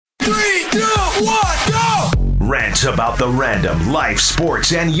3, 2, 1, go! Rants about the random, life,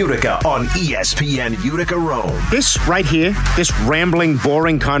 sports, and Utica on ESPN Utica Rome. This right here, this rambling,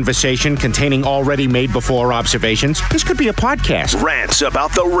 boring conversation containing already made-before observations, this could be a podcast. Rants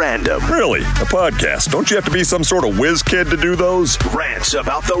about the random. Really? A podcast? Don't you have to be some sort of whiz kid to do those? Rants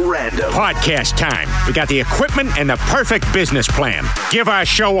about the random. Podcast time. We got the equipment and the perfect business plan. Give our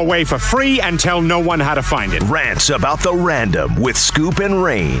show away for free and tell no one how to find it. Rants about the random with Scoop and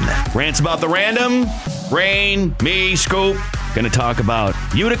Rain. Rants about the random. Rain, me, Scoop. Going to talk about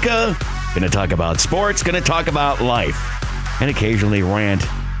Utica. Going to talk about sports. Going to talk about life. And occasionally rant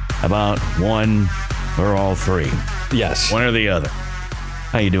about one or all three. Yes. One or the other.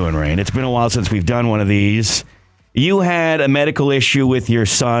 How you doing, Rain? It's been a while since we've done one of these. You had a medical issue with your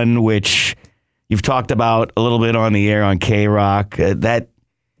son, which you've talked about a little bit on the air on K-Rock. That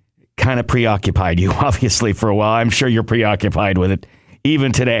kind of preoccupied you, obviously, for a while. I'm sure you're preoccupied with it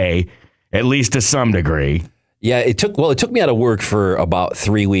even today, at least to some degree. Yeah, it took me out of work for about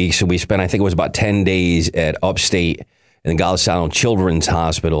 3 weeks, and we spent, I think it was about 10 days at Upstate in the Golisano Children's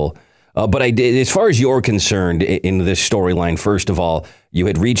Hospital. But I did, as far as you're concerned in this storyline, first of all, you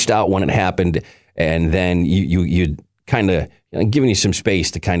had reached out when it happened, and then you kind of giving you some space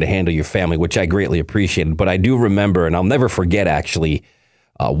to kind of handle your family, which I greatly appreciated. But I do remember, and I'll never forget, actually,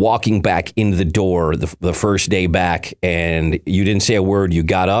 walking back into the door the first day back, and you didn't say a word. You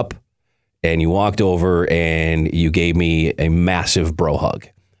got up, and you walked over, and you gave me a massive bro hug.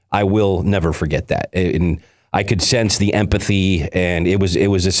 I will never forget that. And I could sense the empathy, and it was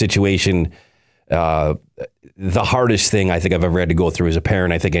a situation, the hardest thing I think I've ever had to go through as a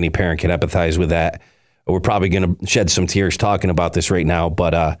parent. I think any parent can empathize with that. We're probably going to shed some tears talking about this right now,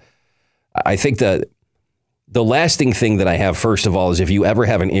 but I think that the lasting thing that I have, first of all, is if you ever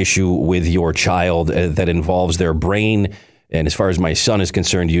have an issue with your child that involves their brain, and as far as my son is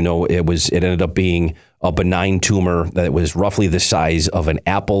concerned, it ended up being a benign tumor that was roughly the size of an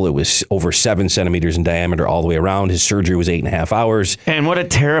apple. It was over 7 centimeters in diameter all the way around. His surgery was 8.5 hours. And what a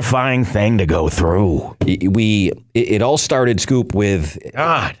terrifying thing to go through. It all started, Scoop, with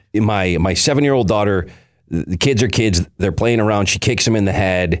God. My 7-year-old daughter. The kids are kids. They're playing around. She kicks him in the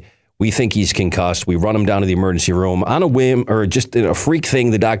head. We think he's concussed. We run him down to the emergency room on a whim or just a freak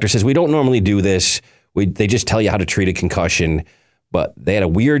thing. The doctor says, we don't normally do this. They just tell you how to treat a concussion, but they had a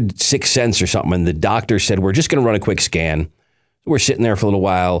weird sixth sense or something, and the doctor said, we're just going to run a quick scan. So we're sitting there for a little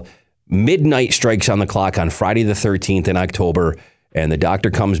while. Midnight strikes on the clock on Friday the 13th in October, and the doctor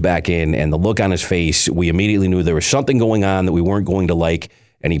comes back in, and the look on his face, we immediately knew there was something going on that we weren't going to like,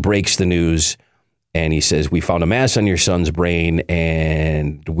 and he breaks the news, and he says, we found a mass on your son's brain,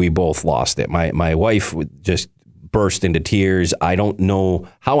 and we both lost it. My wife just burst into tears. I don't know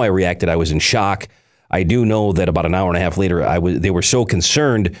how I reacted. I was in shock. I do know that about an hour and a half later, they were so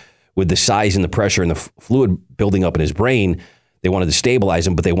concerned with the size and the pressure and the fluid building up in his brain, they wanted to stabilize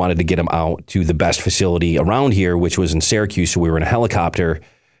him, but they wanted to get him out to the best facility around here, which was in Syracuse. So we were in a helicopter,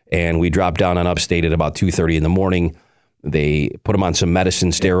 and we dropped down on Upstate at about 2:30 in the morning. They put him on some medicine,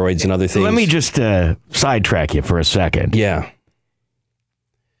 steroids, and other things. Let me just sidetrack you for a second. Yeah.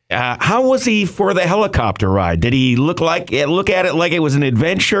 How was he for the helicopter ride? Did he look at it like it was an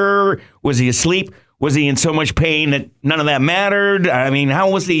adventure? Was he asleep? Was he in so much pain that none of that mattered? I mean,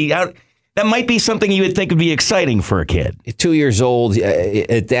 how was he? That might be something you would think would be exciting for a kid. 2 years old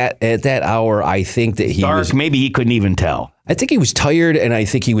at that hour, I think that he was. Maybe he couldn't even tell. I think he was tired, and I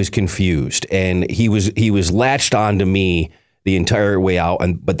think he was confused, and he was latched onto me the entire way out.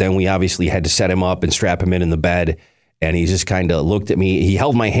 But then we obviously had to set him up and strap him in the bed, and he just kind of looked at me. He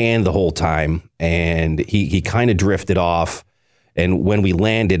held my hand the whole time, and he kind of drifted off. And when we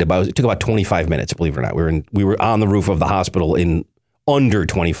landed, it took about 25 minutes, believe it or not. We were on the roof of the hospital in under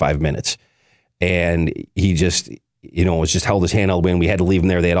 25 minutes. And he just, was just held his hand all the way, and we had to leave him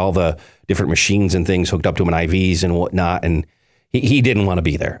there. They had all the different machines and things hooked up to him and IVs and whatnot. And he didn't want to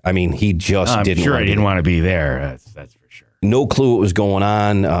be there. I mean, he just didn't want to be there. I'm sure he didn't want to be there. That's for sure. No clue what was going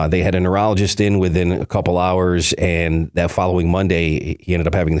on. They had a neurologist in within a couple hours, and that following Monday, he ended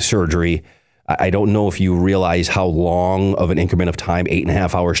up having the surgery. I don't know if you realize how long of an increment of time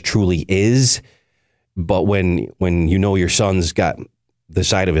 8.5 hours truly is, but when your son's got the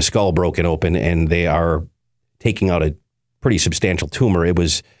side of his skull broken open and they are taking out a pretty substantial tumor, it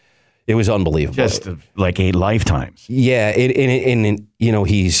was unbelievable. Just like 8 lifetimes. Yeah,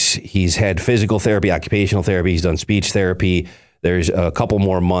 he's had physical therapy, occupational therapy, he's done speech therapy. There's a couple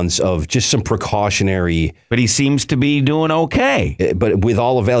more months of just some precautionary. But he seems to be doing okay. But with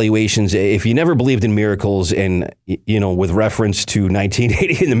all evaluations, if you never believed in miracles, and, with reference to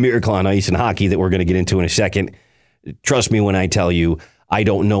 1980 and the Miracle on Ice and hockey that we're going to get into in a second, trust me when I tell you, I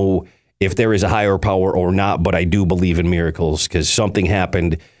don't know if there is a higher power or not, but I do believe in miracles because something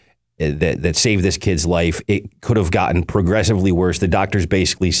happened that saved this kid's life. It could have gotten progressively worse. The doctors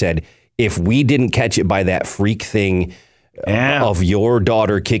basically said, if we didn't catch it by that freak thing of your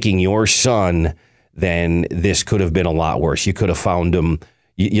daughter kicking your son, then this could have been a lot worse. You could have found him.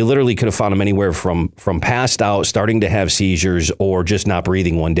 You literally could have found him anywhere from passed out, starting to have seizures, or just not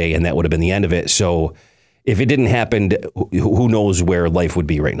breathing one day, and that would have been the end of it. So if it didn't happen, who knows where life would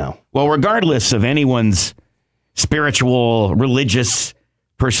be right now? Well, regardless of anyone's spiritual, religious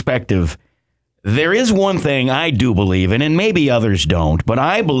perspective, there is one thing I do believe in, and maybe others don't, but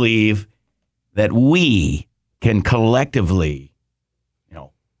I believe that we can collectively,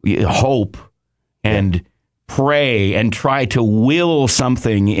 hope and pray and try to will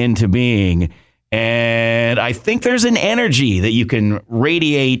something into being. And I think there's an energy that you can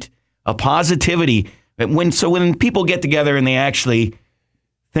radiate, a positivity. When people get together and they actually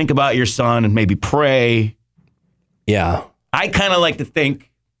think about your son and maybe pray, I kind of like to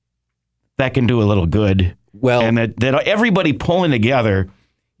think that can do a little good. Well, and that everybody pulling together,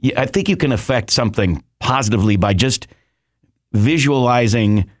 I think you can affect something positively by just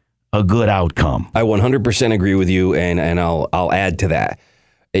visualizing a good outcome. I 100% agree with you, and I'll add to that.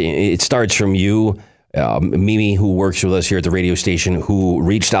 It starts from you. Mimi, who works with us here at the radio station, who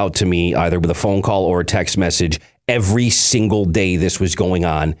reached out to me either with a phone call or a text message every single day this was going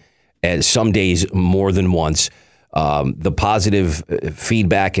on, and some days more than once. The positive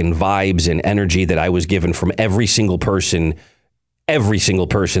feedback and vibes and energy that I was given from every single person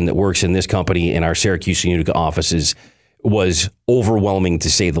that works in this company in our Syracuse and Utica offices was overwhelming,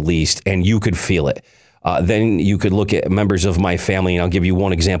 to say the least, and you could feel it. Then you could look at members of my family, and I'll give you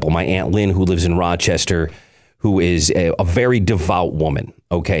one example. My Aunt Lynn, who lives in Rochester, who is a very devout woman,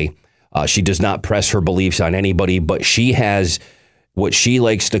 okay? She does not press her beliefs on anybody, but she has what she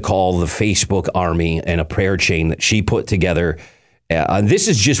likes to call the Facebook army and a prayer chain that she put together. This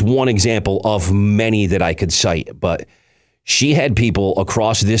is just one example of many that I could cite, but she had people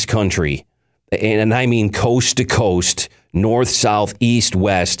across this country, and I mean coast to coast, north, south, east,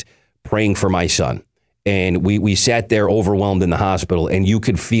 west, praying for my son. And we sat there overwhelmed in the hospital, and you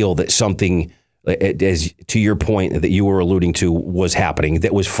could feel that something, as to your point that you were alluding to, was happening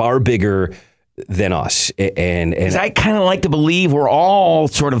that was far bigger than us. And I kind of like to believe we're all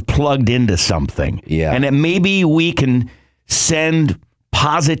sort of plugged into something. Yeah. And that maybe we can send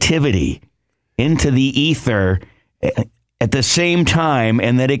positivity into the ether at the same time,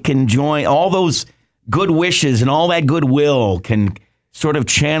 and that it can join all those good wishes and all that goodwill can sort of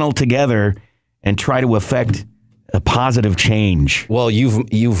channel together and try to affect a positive change. Well,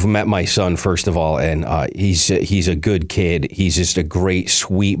 you've met my son, first of all, and he's a good kid. He's just a great,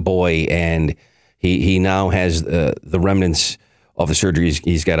 sweet boy, and he now has the remnants of the surgery.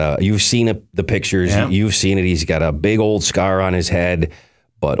 He's got you've seen the pictures, you've seen it. He's got a big old scar on his head,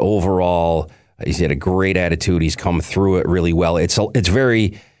 but overall, he's had a great attitude. He's come through it really well. It's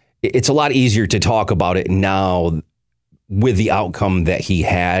a lot easier to talk about it now with the outcome that he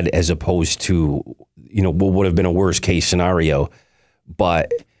had, as opposed to, what would have been a worst case scenario.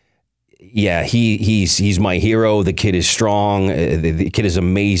 But yeah, he's my hero. The kid is strong. The kid is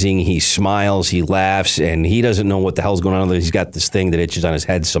amazing. He smiles, he laughs, and he doesn't know what the hell's going on. He's got this thing that itches on his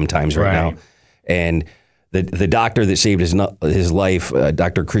head sometimes right now. And the doctor that saved his life,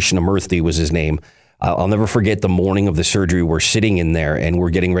 Dr. Krishnamurthy was his name. I'll never forget the morning of the surgery. We're sitting in there and we're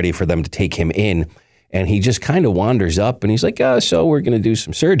getting ready for them to take him in. And he just kind of wanders up and he's like, so we're going to do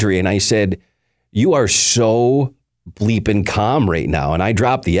some surgery. And I said, you are so bleeping calm right now. And I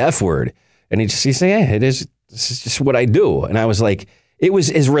dropped the F word. And he said, yeah, this is just what I do. And I was like, it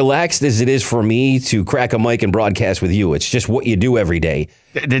was as relaxed as it is for me to crack a mic and broadcast with you. It's just what you do every day.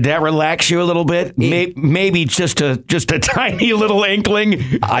 Did that relax you a little bit? Maybe just a tiny little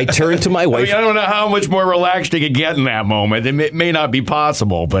inkling. I turned to my wife. I don't know how much more relaxed you could get in that moment. It may not be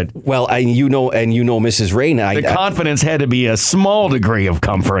possible, but well, Mrs. Rain. The confidence had to be a small degree of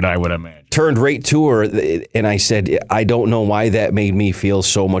comfort, I would imagine. Turned right to her, and I said, I don't know why that made me feel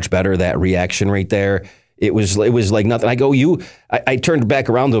so much better. That reaction right there. It was like nothing. I go, I turned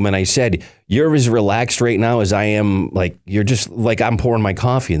back around to him and I said, you're as relaxed right now as I am. Like, you're just like, I'm pouring my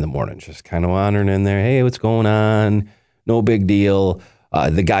coffee in the morning, just kind of wandering in there. Hey, what's going on? No big deal.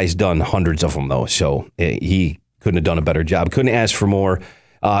 The guy's done hundreds of them though. So he couldn't have done a better job. Couldn't ask for more.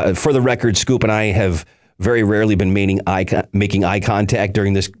 For the record, Scoop and I have very rarely been making eye contact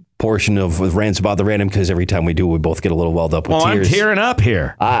during this portion of Rants About the Random, because every time we do, we both get a little welled up with tears. I'm tearing up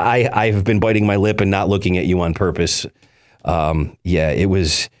here. I've been biting my lip and not looking at you on purpose. It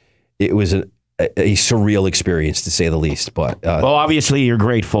was a surreal experience, to say the least. But well, obviously, you're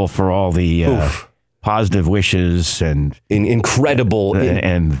grateful for all the positive wishes and incredible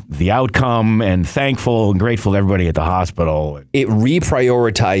and the outcome, and thankful and grateful to everybody at the hospital. It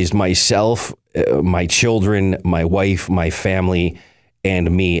reprioritized myself, my children, my wife, my family,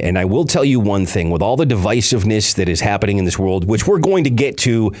 and me. And I will tell you one thing, with all the divisiveness that is happening in this world, which we're going to get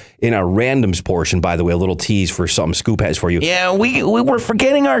to in our randoms portion, by the way, a little tease for something Scoop has for you. Yeah, we're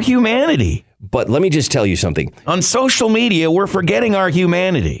forgetting our humanity. But let me just tell you something. On social media, we're forgetting our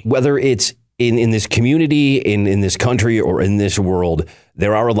humanity. Whether it's in this community, in this country, or in this world,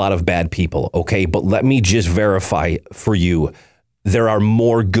 there are a lot of bad people, okay? But let me just verify for you, there are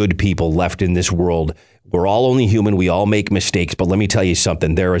more good people left in this world. We're all only human. We all make mistakes. But let me tell you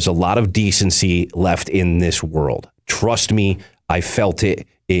something. There is a lot of decency left in this world. Trust me, I felt it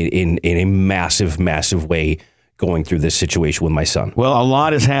in a massive, massive way going through this situation with my son. Well, a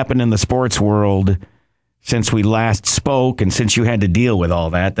lot has happened in the sports world since we last spoke and since you had to deal with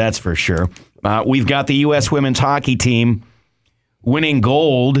all that, that's for sure. We've got the U.S. women's hockey team winning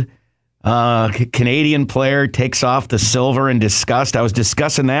gold. Canadian player takes off the silver in disgust. I was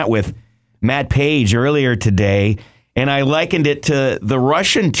discussing that with Matt Page earlier today, and I likened it to the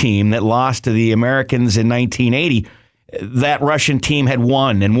Russian team that lost to the Americans in 1980. That Russian team had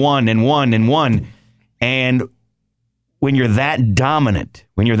won and won and won and won. And when you're that dominant,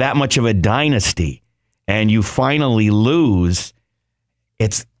 when you're that much of a dynasty, and you finally lose,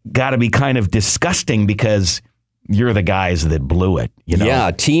 it's got to be kind of disgusting because you're the guys that blew it. You know?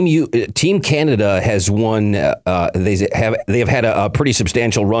 Yeah, Team Canada has won. They have had a pretty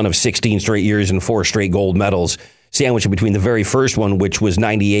substantial run of 16 straight years and 4 straight gold medals, sandwiched between the very first one, which was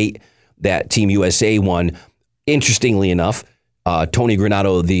 98, that Team USA won. Interestingly enough, Tony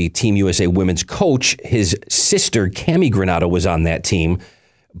Granato, the Team USA women's coach, his sister Cammie Granato was on that team.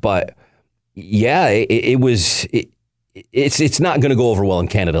 But yeah, It's not going to go over well in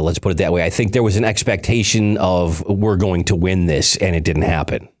Canada, let's put it that way. I think there was an expectation of we're going to win this, and it didn't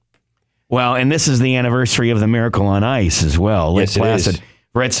happen. Well, and this is the anniversary of the Miracle on Ice as well. Yes, it is.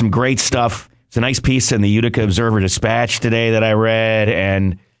 Read some great stuff. It's a nice piece in the Utica Observer-Dispatch today that I read,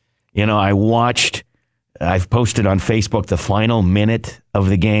 and I've posted on Facebook the final minute of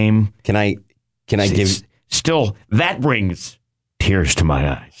the game. Can I give... Still, that brings tears to my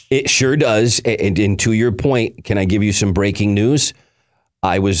eyes. It sure does. And to your point, can I give you some breaking news?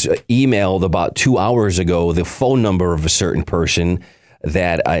 I was emailed about 2 hours ago the phone number of a certain person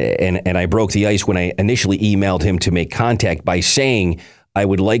that I broke the ice when I initially emailed him to make contact by saying, I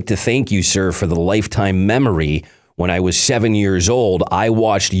would like to thank you, sir, for the lifetime memory. When I was 7 years old, I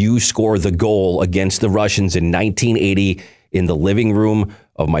watched you score the goal against the Russians in 1980 in the living room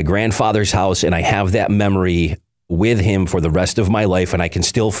of my grandfather's house, and I have that memory with him for the rest of my life, and I can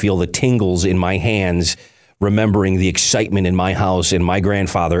still feel the tingles in my hands remembering the excitement in my house and my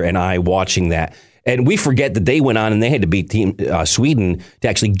grandfather and I watching that. And we forget that they went on and they had to beat Team Sweden to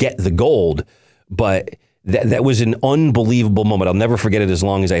actually get the gold. But that was an unbelievable moment. I'll never forget it as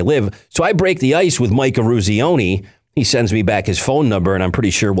long as I live. So I break the ice with Mike Ruzioni. He sends me back his phone number, and I'm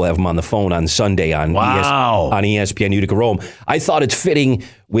pretty sure we'll have him on the phone on Sunday on ESPN Utica Rome. I thought it's fitting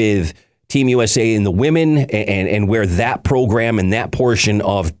with Team USA and the women and where that program and that portion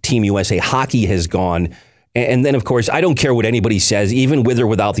of Team USA hockey has gone. And then, of course, I don't care what anybody says, even with or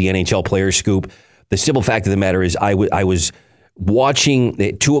without the NHL player scoop. The simple fact of the matter is I was watching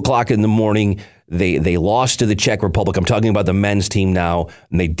at 2 o'clock in the morning. They lost to the Czech Republic. I'm talking about the men's team now,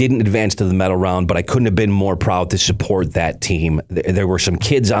 and they didn't advance to the medal round, but I couldn't have been more proud to support that team. There were some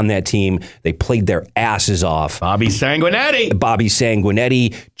kids on that team. They played their asses off. Bobby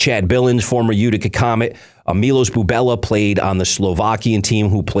Sanguinetti, Chad Billings, former Utica Comet. Milos Bubela played on the Slovakian team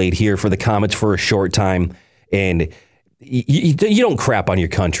who played here for the Comets for a short time. And you don't crap on your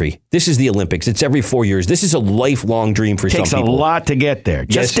country. This is the Olympics. It's every 4 years. This is a lifelong dream for some people. It takes a lot to get there,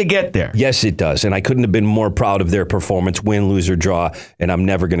 to get there. Yes, it does. And I couldn't have been more proud of their performance, win, lose, or draw, and I'm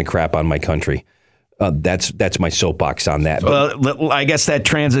never going to crap on my country. That's my soapbox on that. Well, I guess that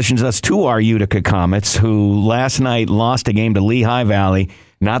transitions us to our Utica Comets, who last night lost a game to Lehigh Valley.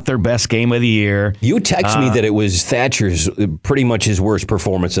 Not their best game of the year. You text me that it was Thatcher's pretty much his worst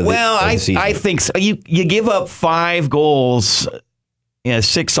performance of the season. I think so. You give up 5 goals,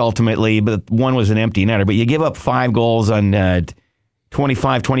 6 ultimately, but one was an empty netter. But you give up 5 goals on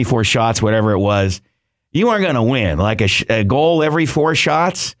 25, 24 shots, whatever it was. You aren't going to win. Like a goal every 4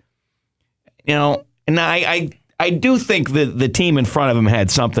 shots. And I do think that the team in front of him had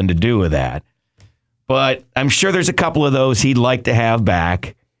something to do with that. But I'm sure there's a couple of those he'd like to have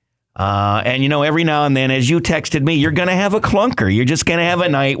back. And, every now and then, as you texted me, you're going to have a clunker. You're just going to have a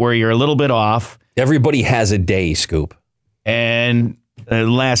night where you're a little bit off. Everybody has a day, Scoop. And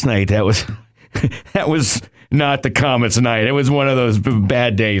last night, that was that was not the Comets' night. It was one of those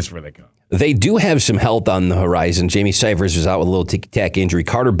bad days for the Comets. They do have some health on the horizon. Jamie Cyphers is out with a little ticky-tack injury.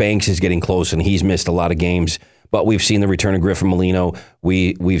 Carter Banks is getting close, and he's missed a lot of games. But we've seen the return of Griffin Molino.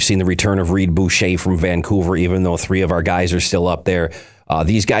 We've seen the return of Reed Boucher from Vancouver, even though 3 of our guys are still up there.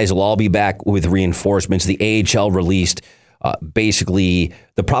 These guys will all be back with reinforcements. The AHL released basically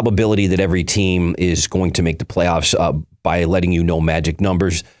the probability that every team is going to make the playoffs by letting you know magic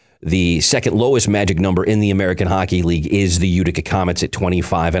numbers. The second lowest magic number in the American Hockey League is the Utica Comets at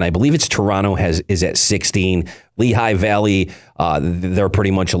 25, and I believe it's Toronto is at 16. Lehigh Valley, they're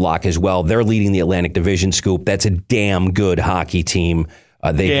pretty much a lock as well. They're leading the Atlantic Division, Scoop. That's a damn good hockey team.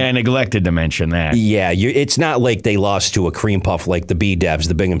 I neglected to mention that. Yeah, it's not like they lost to a cream puff like the B-Devs,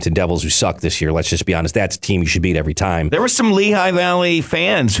 the Binghamton Devils, who suck this year. Let's just be honest. That's a team you should beat every time. There were some Lehigh Valley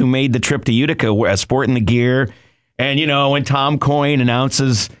fans who made the trip to Utica sporting the gear. And, when Tom Coyne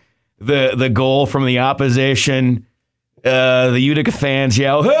announces the goal from the opposition, the Utica fans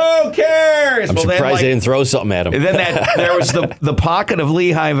yell, "Who cares?" I'm surprised they didn't throw something at him. Then there was the pocket of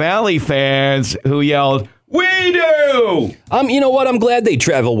Lehigh Valley fans who yelled, "We do!" You know what? I'm glad they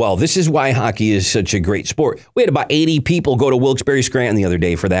travel well. This is why hockey is such a great sport. We had about 80 people go to Wilkes-Barre Scranton the other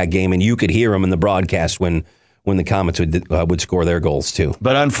day for that game, and you could hear them in the broadcast when the Comets would score their goals too.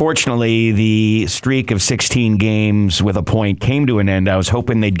 But unfortunately, the streak of 16 games with a point came to an end. I was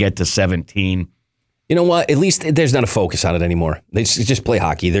hoping they'd get to 17. You know what? At least there's not a focus on it anymore. They just play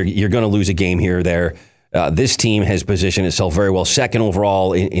hockey. You're going to lose a game here or there. This team has positioned itself very well, second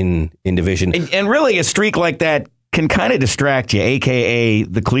overall in division. And really, a streak like that can kind of distract you, a.k.a.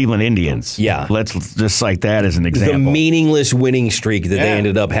 the Cleveland Indians. Yeah. Let's just cite that as an example. The meaningless winning streak that they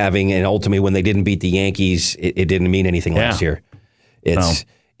ended up having, and ultimately when they didn't beat the Yankees, it didn't mean anything last year.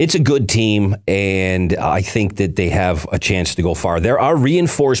 It's a good team, and I think that they have a chance to go far. There are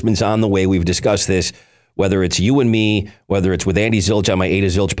reinforcements on the way. We've discussed this, whether it's you and me, whether it's with Andy Zilch on my A to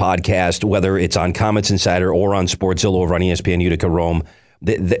Zilch podcast, whether it's on Comets Insider or on Sportzilla over on ESPN Utica Rome.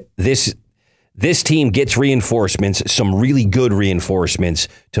 This team gets reinforcements, some really good reinforcements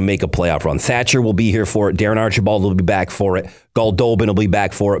to make a playoff run. Thatcher will be here for it. Darren Archibald will be back for it. Goldobin will be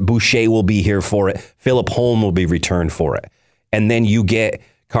back for it. Boucher will be here for it. Philip Holm will be returned for it. And then you get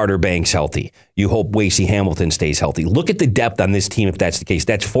Carter Banks healthy. You hope Wasey Hamilton stays healthy. Look at the depth on this team if that's the case.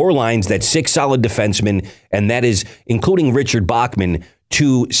 That's 4 lines, that's 6 solid defensemen, and that is, including Richard Bachman,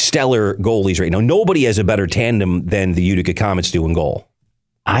 2 stellar goalies right now. Nobody has a better tandem than the Utica Comets do in goal.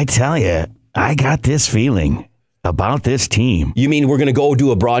 I tell you, I got this feeling about this team. You mean we're going to go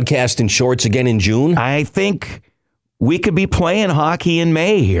do a broadcast in shorts again in June? I think we could be playing hockey in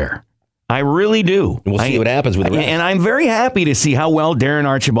May here. I really do. We'll see what happens with the rest. And I'm very happy to see how well Darren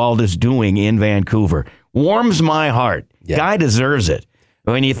Archibald is doing in Vancouver. Warms my heart. Yeah. Guy deserves it.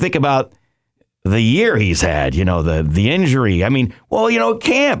 When you think about the year he's had, the injury. I mean,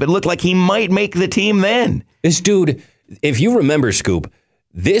 camp, it looked like he might make the team then. This dude, if you remember, Scoop,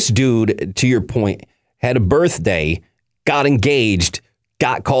 this dude, to your point, had a birthday, got engaged,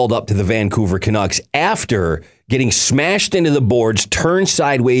 got called up to the Vancouver Canucks after getting smashed into the boards, turned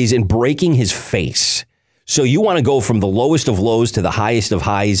sideways, and breaking his face. So you want to go from the lowest of lows to the highest of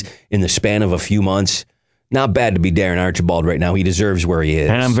highs in the span of a few months? Not bad to be Darren Archibald right now. He deserves where he is.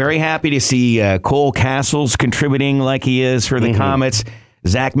 And I'm very happy to see Cole Castles contributing like he is for the Comets.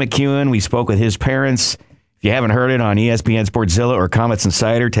 Zach McEwen, we spoke with his parents. If you haven't heard it on ESPN Sportzilla or Comets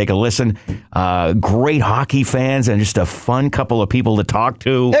Insider, take a listen. Great hockey fans and just a fun couple of people to talk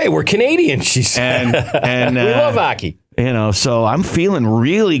to. Hey, we're Canadian, she said. And we love hockey. So I'm feeling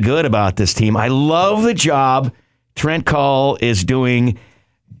really good about this team. I love the job Trent Cull is doing.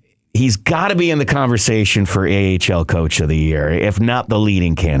 He's got to be in the conversation for AHL Coach of the Year, if not the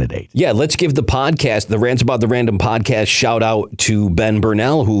leading candidate. Yeah, let's give the podcast, the Rants About the Random podcast, shout out to Ben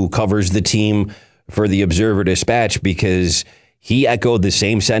Burnell, who covers the team for the Observer-Dispatch, because he echoed the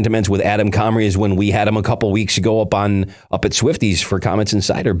same sentiments with Adam Comrie as when we had him a couple weeks ago up at Swifties for Comets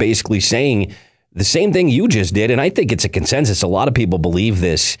Insider, basically saying the same thing you just did. And I think it's a consensus. A lot of people believe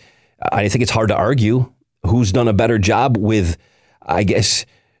this. I think it's hard to argue who's done a better job with, I guess,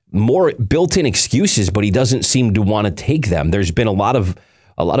 more built-in excuses, but he doesn't seem to want to take them. There's been a lot of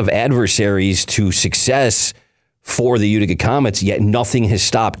adversaries to success for the Utica Comets, yet nothing has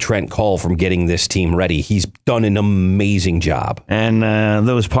stopped Trent Cull from getting this team ready. He's done an amazing job. And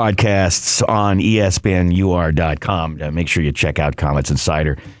those podcasts on ESPNUR.com. Make sure you check out Comets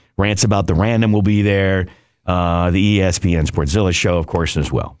Insider. Rants About the Random will be there. the ESPN Sportzilla show, of course,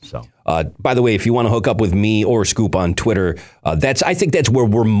 as well. So, by the way, if you want to hook up with me or Scoop on Twitter, I think that's where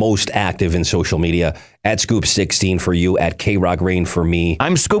we're most active in social media. At Scoop16 for you, at KRock Rain for me.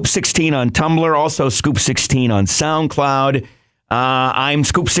 I'm Scoop16 on Tumblr, also Scoop16 on SoundCloud. I'm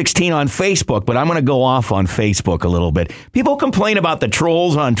Scoop16 on Facebook, but I'm going to go off on Facebook a little bit. People complain about the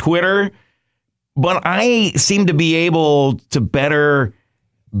trolls on Twitter, but I seem to be able to better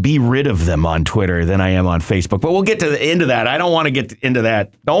be rid of them on Twitter than I am on Facebook. But we'll get to the end of that. I don't want to get into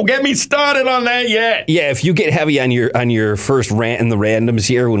that. Don't get me started on that yet. Yeah, if you get heavy on your first rant in the randoms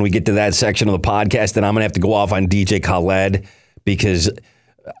here when we get to that section of the podcast, then I'm going to have to go off on DJ Khaled because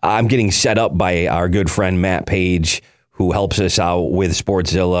I'm getting set up by our good friend Matt Page, who helps us out with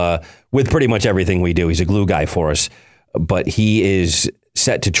Sportzilla, with pretty much everything we do. He's a glue guy for us. But he is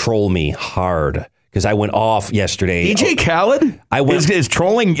set to troll me hard. Because I went off yesterday. DJ Khaled is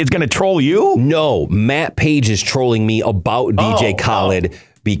trolling. Is going to troll you? No, Matt Page is trolling me about DJ Khaled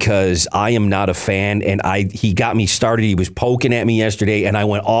because I am not a fan, and he got me started. He was poking at me yesterday, and I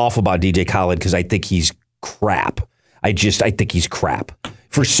went off about DJ Khaled because I think he's crap. I think he's crap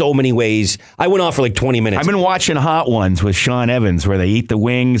for so many ways. I went off for like 20 minutes. I've been watching Hot Ones with Sean Evans, where they eat the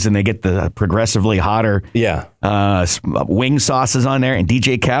wings and they get the progressively hotter wing sauces on there, and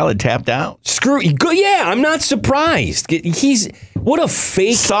DJ Khaled tapped out. Screw you. Yeah, I'm not surprised. What a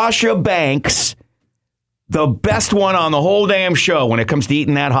fake. Sasha Banks, the best one on the whole damn show when it comes to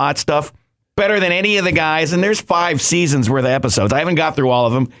eating that hot stuff. Better than any of the guys, and there's 5 seasons worth of episodes. I haven't got through all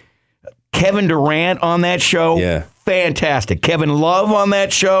of them. Kevin Durant on that show. Yeah. Fantastic. Kevin Love on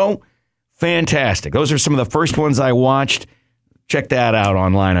that show. Fantastic. Those are some of the first ones I watched. Check that out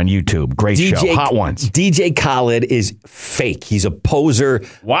online on YouTube. Great show. Hot Ones. DJ Khaled is fake. He's a poser.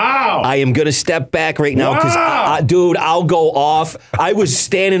 Wow. I am going to step back right now because, dude, I'll go off. I was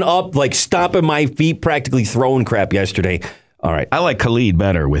standing up, like stomping my feet, practically throwing crap yesterday. All right. I like Khalid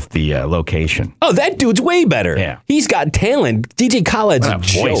better with the location. Oh, that dude's way better. Yeah. He's got talent. DJ Khaled's a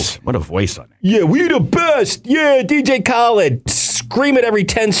voice. joke. What a voice on it. Yeah, we the best. Yeah, DJ Khaled. Scream it every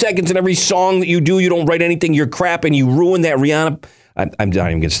 10 seconds in every song that you do. You don't write anything. You're crap, and you ruin that Rihanna. I'm not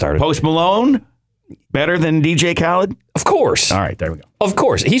even getting started. Post Malone, better than DJ Khaled? Of course. All right, there we go. Of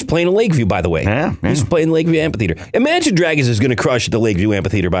course. He's playing in Lakeview, by the way. Yeah. He's playing Lakeview Amphitheater. Imagine Dragons is going to crush the Lakeview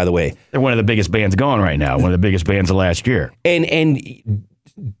Amphitheater, by the way. They're one of the biggest bands going right now. One of the biggest bands of last year. And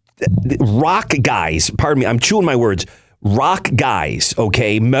rock guys, pardon me, I'm chewing my words. Rock guys,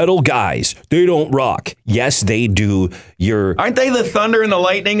 okay, metal guys, they don't rock. Yes, they do. Aren't they the Thunder and the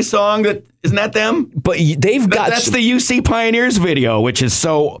Lightning song? Isn't that them? But they've got... That's the UC Pioneers video, which is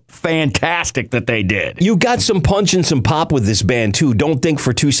so fantastic that they did. You got some punch and some pop with this band, too. Don't think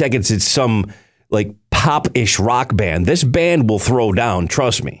for 2 seconds it's some, like, pop-ish rock band. This band will throw down,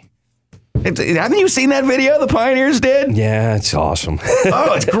 trust me. Haven't you seen that video the Pioneers did? Yeah, it's awesome.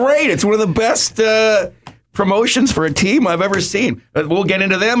 Oh, it's great. It's one of the best... promotions for a team I've ever seen. We'll get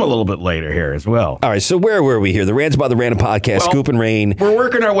into them a little bit later here as well. All right, so where were we here? The Rants About the Random podcast, Scoop and Rain. We're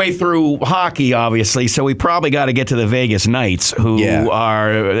working our way through hockey, obviously, so we probably got to get to the Vegas Knights, who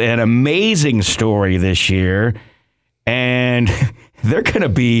are an amazing story this year, and they're going to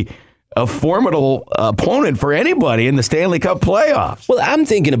be a formidable opponent for anybody in the Stanley Cup playoffs. Well, I'm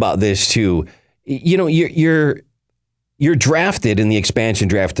thinking about this, too. You know, you're drafted in the expansion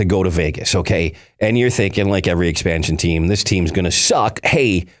draft to go to Vegas, okay? And you're thinking, like every expansion team, this team's going to suck.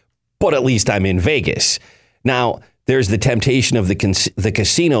 Hey, but at least I'm in Vegas. Now, there's the temptation of the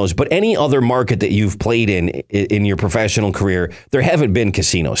casinos, but any other market that you've played in your professional career, there haven't been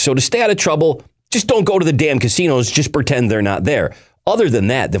casinos. So to stay out of trouble, just don't go to the damn casinos. Just pretend they're not there. Other than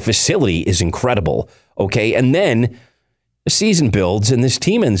that, the facility is incredible, okay? And then the season builds, and this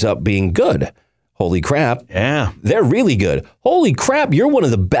team ends up being good. Holy crap. Yeah. They're really good. Holy crap, you're one of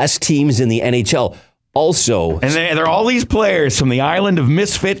the best teams in the NHL. Also. And they're all these players from the island of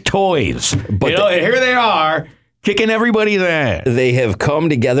misfit toys. But here they are, kicking everybody's ass. They have come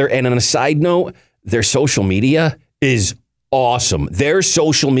together, and on a side note, their social media is awesome. Their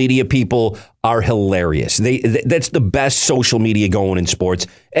social media people are hilarious. That's the best social media going in sports,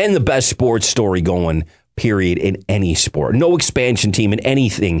 and the best sports story going period in any sport. No expansion team in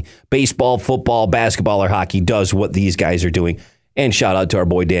anything, baseball, football, basketball, or hockey, does what these guys are doing. And shout out to our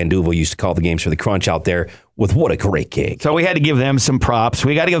boy Dan Duval, used to call the games for the Crunch out there with what a great gig. So we had to give them some props.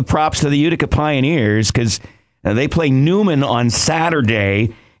 We got to give props to the Utica Pioneers because they play Newman on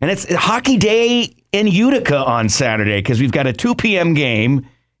Saturday. And it's Hockey Day in Utica on Saturday because we've got a 2 p.m. game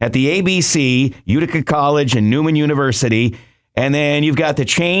at the ABC, Utica College and Newman University. And then you've got the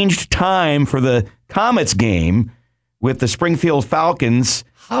changed time for the Comets game with the Springfield Falcons.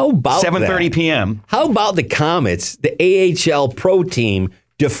 How about 7:30 p.m. How about the Comets, the AHL pro team,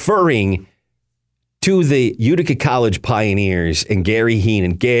 deferring to the Utica College Pioneers and Gary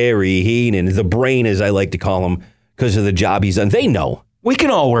Heenan, the brain as I like to call him, because of the job he's done. They know. We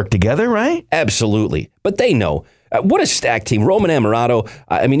can all work together, right? Absolutely. But they know. What a stacked team. Roman Amarato.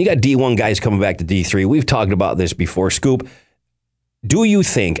 I mean, you got D1 guys coming back to D3. We've talked about this before. Scoop, do you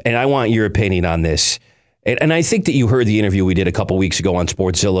think, and I want your opinion on this, and I think that you heard the interview we did a couple weeks ago on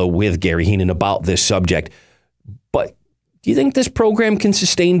Sportszilla with Gary Heenan about this subject, but do you think this program can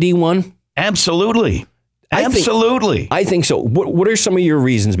sustain D1? Absolutely. Absolutely. I think so. What are some of your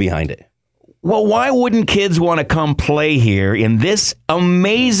reasons behind it? Well, why wouldn't kids want to come play here in this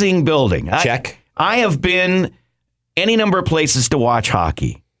amazing building? Check. I have been any number of places to watch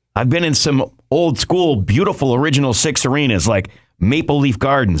hockey. I've been in some old school, beautiful original six arenas like Maple Leaf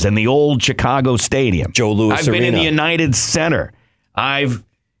Gardens and the old Chicago Stadium. Joe Louis I've been Arena. in the United Center. I've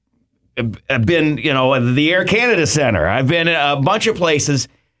been, the Air Canada Center. I've been a bunch of places.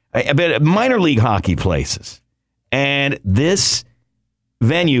 I've been at minor league hockey places. And this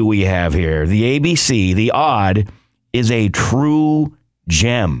venue we have here, the ABC, the Odd, is a true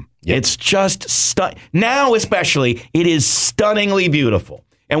gem. Yep. It's just now especially, it is stunningly beautiful.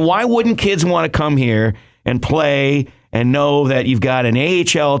 And why wouldn't kids want to come here and play and know that you've got an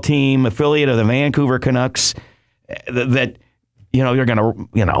AHL team, affiliate of the Vancouver Canucks, that you're going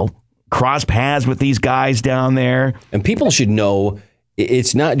to cross paths with these guys down there. And people should know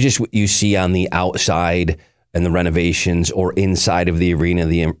it's not just what you see on the outside and the renovations or inside of the arena,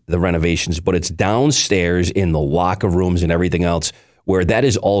 the renovations, but it's downstairs in the locker rooms and everything else, where that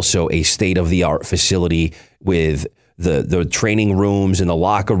is also a state-of-the-art facility with the training rooms and the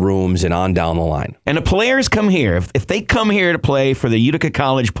locker rooms and on down the line. And the players come here. If they come here to play for the Utica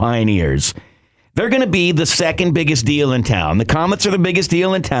College Pioneers, they're going to be the second biggest deal in town. The Comets are the biggest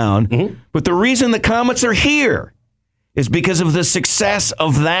deal in town, but the reason the Comets are here is because of the success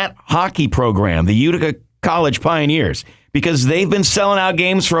of that hockey program, the Utica College Pioneers, because they've been selling out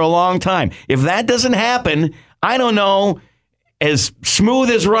games for a long time. If that doesn't happen, I don't know, as smooth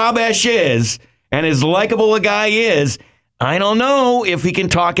as Rob Esch is and as likable a guy is, I don't know if he can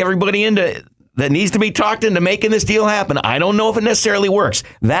talk everybody into that needs to be talked into making this deal happen. I don't know if it necessarily works.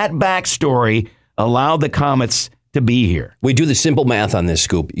 That backstory allowed the Comets to be here. We do the simple math on this,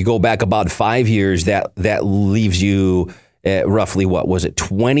 Scoop. You go back about 5 years, that leaves you at roughly,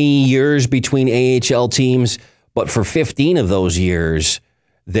 20 years between AHL teams? But for 15 of those years,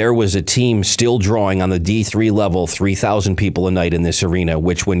 there was a team still drawing on the D3 level, 3,000 people a night in this arena,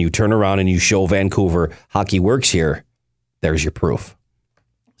 which when you turn around and you show Vancouver hockey works here, there's your proof.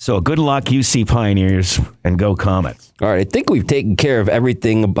 So good luck, UC Pioneers, and go Comets. All right, I think we've taken care of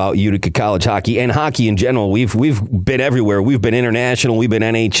everything about Utica College hockey and hockey in general. We've been everywhere. We've been international. We've been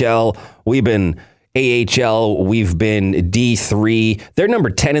NHL. We've been AHL. We've been D3. They're number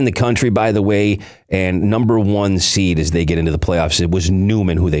 10 in the country, by the way, and number 1 seed as they get into the playoffs. It was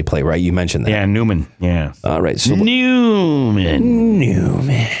Newman who they play, right? You mentioned that. Yeah, Newman. Yeah. All right. So Newman.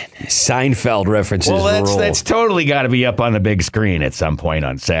 Seinfeld references. Well, that's totally got to be up on the big screen at some point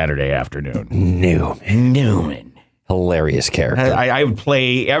on Saturday afternoon. Newman. Hilarious character. I would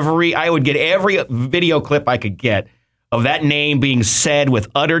play I would get every video clip I could get of that name being said with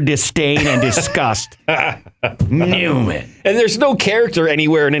utter disdain and disgust. Newman. And there's no character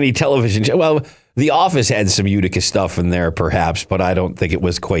anywhere in any television show. Well, The Office had some Utica stuff in there, perhaps, but I don't think it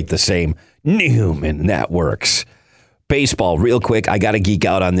was quite the same. Newman, that works. Baseball, real quick, I got to geek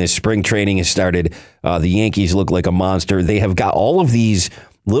out on this. Spring training has started. The Yankees look like a monster. They have got all of these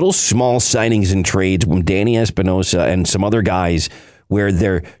little small signings and trades from Danny Espinosa and some other guys where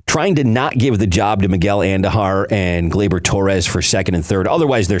they're trying to not give the job to Miguel Andujar and Gleyber Torres for second and third.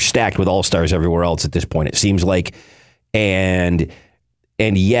 Otherwise, they're stacked with all-stars everywhere else at this point, it seems like. And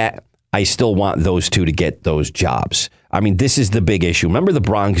yet, I still want those two to get those jobs. I mean, this is the big issue. Remember the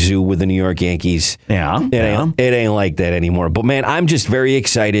Bronx Zoo with the New York Yankees? Yeah. It ain't like that anymore. But, man, I'm just very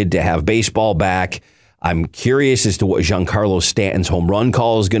excited to have baseball back. I'm curious as to what Giancarlo Stanton's home run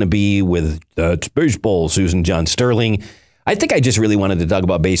call is going to be with That's Baseball, Susan John Sterling. I think I just really wanted to talk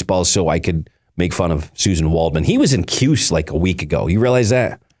about baseball so I could make fun of Susan Waldman. He was in Cuse like a week ago. You realize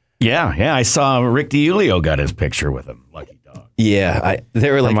that? Yeah. I saw Rick DiUlio got his picture with him. Lucky dog. Yeah, they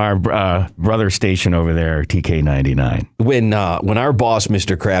were like from our brother station over there, TK99. When our boss,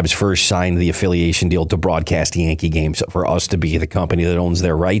 Mr. Krabs, first signed the affiliation deal to broadcast Yankee games for us to be the company that owns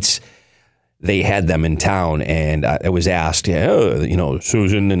their rights, they had them in town, and I was asked,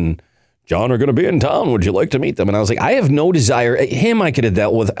 Susan and John are going to be in town. Would you like to meet them? And I was like, I have no desire. Him I could have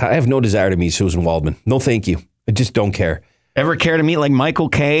dealt with. I have no desire to meet Susan Waldman. No, thank you. I just don't care. Ever care to meet like Michael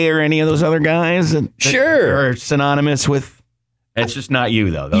Kay or any of those other guys? Sure. Are synonymous with. It's just not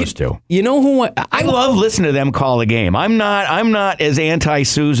you though. Those two. You know who I love listening to them call a game. I'm not as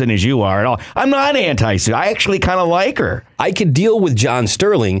anti-Susan as you are at all. I'm not anti-Susan. I actually kind of like her. I could deal with John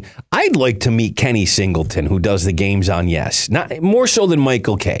Sterling. I'd like to meet Kenny Singleton, who does the games on Yes. Not more so than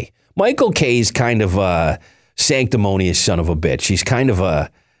Michael Kay. Michael Kay's kind of a sanctimonious son of a bitch. He's kind of an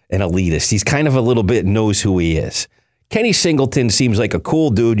elitist. He's kind of a little bit knows who he is. Kenny Singleton seems like a cool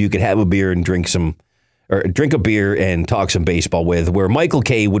dude you could have a beer and drink a beer and talk some baseball with, where Michael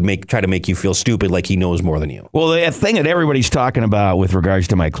Kay would try to make you feel stupid like he knows more than you. Well, the thing that everybody's talking about with regards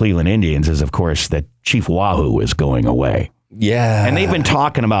to my Cleveland Indians is, of course, that Chief Wahoo is going away. Yeah. And they've been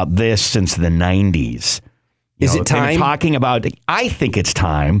talking about this since the 90s. Is it time? They've been talking about, I think it's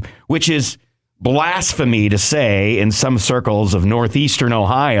time, which is blasphemy to say in some circles of northeastern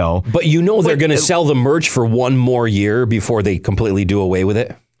Ohio. But they're going to sell the merch for one more year before they completely do away with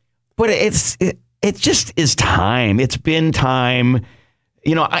it? But it just is time. It's been time.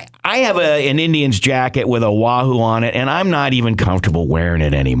 I have an Indians jacket with a Wahoo on it, and I'm not even comfortable wearing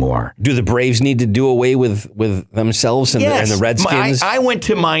it anymore. Do the Braves need to do away with themselves and the Redskins? I went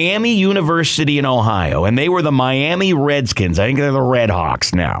to Miami University in Ohio, and they were the Miami Redskins. I think they're the Red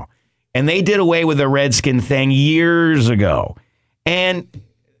Hawks now. And they did away with the Redskin thing years ago. And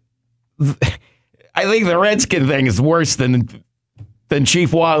I think the Redskin thing is worse than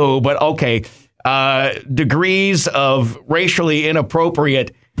Chief Wahoo, but okay. Degrees of racially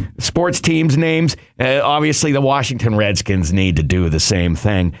inappropriate sports teams' names. Obviously, the Washington Redskins need to do the same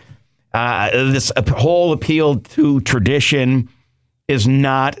thing. This whole appeal to tradition is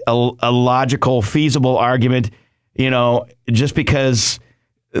not a logical, feasible argument. Just because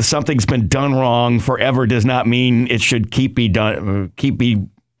something's been done wrong forever does not mean it should keep being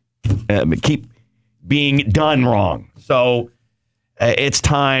done wrong. So. It's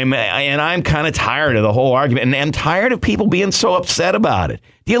time, and I'm kind of tired of the whole argument, and I'm tired of people being so upset about it.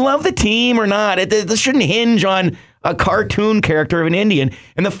 Do you love the team or not? This shouldn't hinge on a cartoon character of an Indian.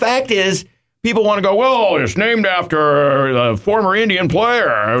 And the fact is, people want to go, well, it's named after a former Indian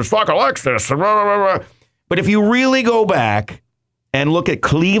player. It was fuck Alexis. Blah, blah, blah, blah. But if you really go back and look at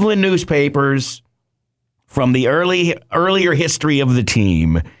Cleveland newspapers from the earlier history of the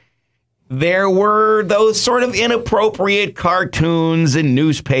team, there were those sort of inappropriate cartoons in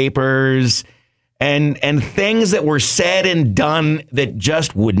newspapers and things that were said and done that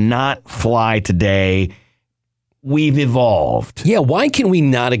just would not fly today. We've evolved. Yeah, why can we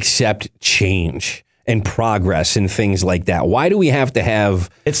not accept change and progress and things like that? Why do we have to have...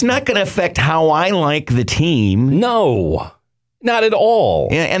 It's not going to affect how I like the team. No. Not at all.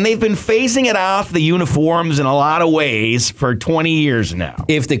 And they've been phasing it off the uniforms in a lot of ways for 20 years now.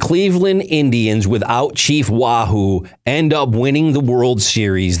 If the Cleveland Indians, without Chief Wahoo, end up winning the World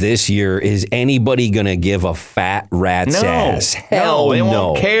Series this year, is anybody going to give a fat rat's ass? Hell no. They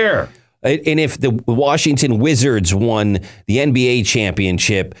won't care. And if the Washington Wizards won the NBA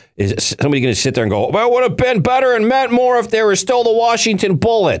championship, is somebody going to sit there and go, well, it would have been better and meant more if they were still the Washington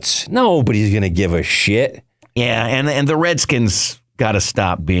Bullets? Nobody's going to give a shit. Yeah, and the Redskins got to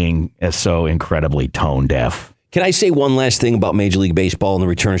stop being so incredibly tone deaf. Can I say one last thing about Major League Baseball and the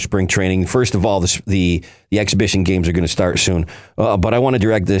return of spring training? First of all, the exhibition games are going to start soon, but I want to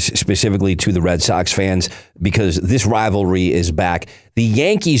direct this specifically to the Red Sox fans because this rivalry is back. The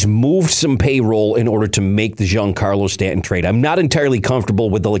Yankees moved some payroll in order to make the Giancarlo Stanton trade. I'm not entirely comfortable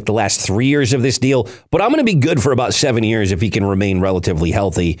with the last 3 years of this deal, but I'm going to be good for about 7 years if he can remain relatively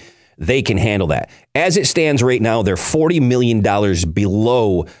healthy. They can handle that. As it stands right now, they're $40 million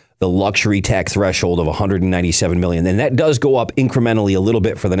below the luxury tax threshold of $197 million. And that does go up incrementally a little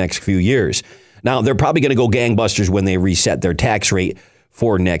bit for the next few years. Now, they're probably going to go gangbusters when they reset their tax rate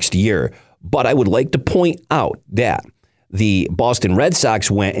for next year. But I would like to point out that the Boston Red Sox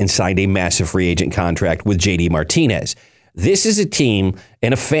went and signed a massive free agent contract with J.D. Martinez. This is a team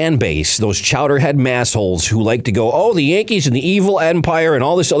and a fan base, those chowderhead massholes who like to go, oh, the Yankees and the evil empire and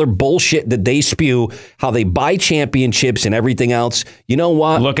all this other bullshit that they spew, how they buy championships and everything else. You know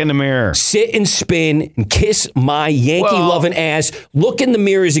what? Look in the mirror. Sit and spin and kiss my Yankee-loving ass. Look in the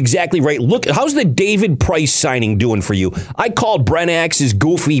mirror is exactly right. Look, how's the David Price signing doing for you? I called Brent Axe's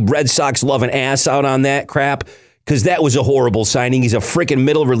goofy Red Sox-loving ass out on that crap. because that was a horrible signing. He's a freaking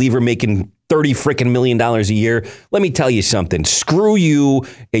middle reliever making $30 million a year. Let me tell you something. Screw you.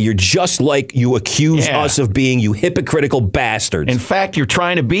 You're just like you accuse us of being, you hypocritical bastards. In fact, you're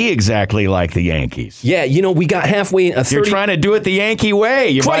trying to be exactly like the Yankees. Yeah, we got halfway. You're trying to do it the Yankee way.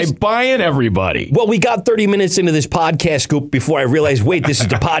 You're by buying everybody. Well, we got 30 minutes into this podcast, Scoop, before I realized, wait, this is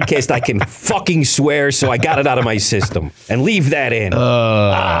the podcast I can fucking swear, so I got it out of my system. And leave that in.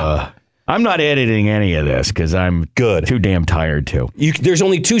 I'm not editing any of this because I'm too damn tired to. There's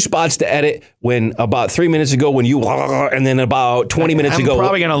only 2 spots to edit. When about 3 minutes ago, when you, and then about 20 minutes ago. I'm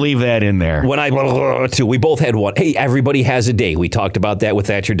probably going to leave that in there. When I, too. We both had one. Hey, everybody has a day. We talked about that with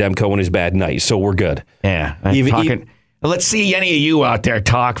Thatcher Demko and his bad night, so we're good. Yeah. Let's see any of you out there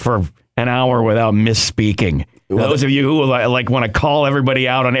talk for an hour without misspeaking. Those of you who like want to call everybody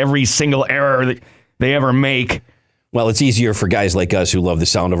out on every single error that they ever make. Well, it's easier for guys like us who love the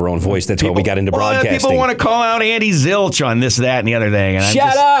sound of our own voice. That's why we got into broadcasting. People want to call out Andy Zilch on this, that, and the other thing. And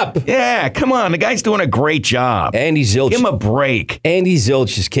Shut up! Yeah, come on. The guy's doing a great job. Andy Zilch. Give him a break. Andy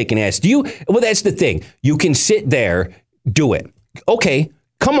Zilch is kicking ass. Well, that's the thing. You can sit there, do it. Okay,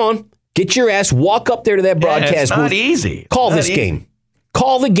 come on. Get your ass, walk up there to that broadcast booth. It's not easy. Call this game.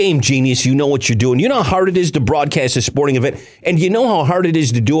 Call the game, genius. You know what you're doing. You know how hard it is to broadcast a sporting event, and you know how hard it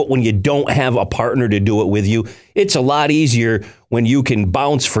is to do it when you don't have a partner to do it with you. It's a lot easier when you can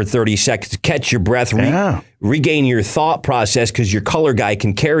bounce for 30 seconds, catch your breath, regain your thought process because your color guy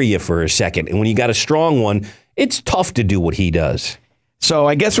can carry you for a second. And when you got a strong one, it's tough to do what he does. So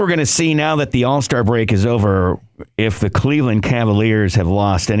I guess we're going to see now that the All-Star break is over if the Cleveland Cavaliers have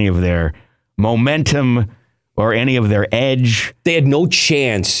lost any of their momentum or any of their edge. They had no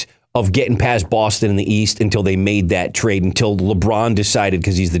chance of getting past Boston in the East until they made that trade, until LeBron decided,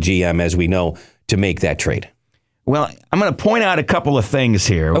 because he's the GM, as we know, to make that trade. Well, I'm going to point out a couple of things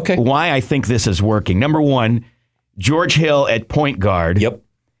here. Okay. Why I think this is working. Number one, George Hill at point guard. Yep.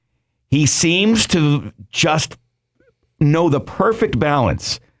 He seems to just know the perfect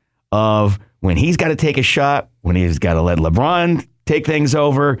balance of when he's got to take a shot, when he's got to let LeBron take things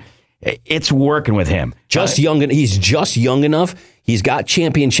over. It's working with him. He's just young enough. He's got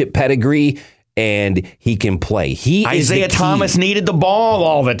championship pedigree, and he can play. Isaiah Thomas needed the ball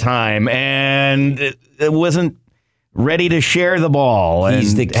all the time, and it wasn't ready to share the ball.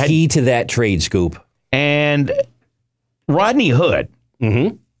 He's the key to that trade, Scoop. And Rodney Hood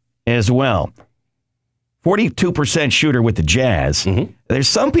as well. 42% shooter with the Jazz. There's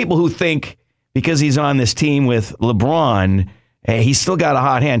some people who think because he's on this team with LeBron, he's still got a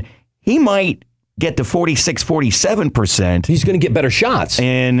hot hand. He might get to 46, 47%. He's going to get better shots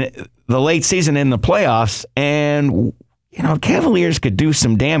in the late season in the playoffs. And, Cavaliers could do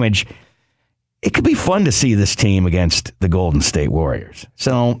some damage. It could be fun to see this team against the Golden State Warriors.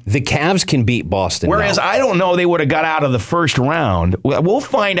 So the Cavs can beat Boston. Whereas I don't know they would have got out of the first round. We'll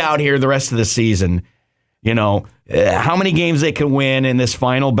find out here the rest of the season, how many games they can win in this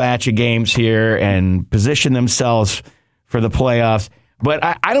final batch of games here and position themselves for the playoffs. But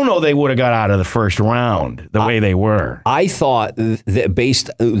I don't know they would have got out of the first round the way they were. I thought that based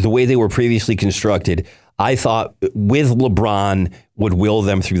the way they were previously constructed, I thought with LeBron would will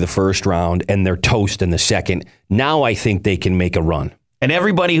them through the first round and they're toast in the second. Now I think they can make a run. And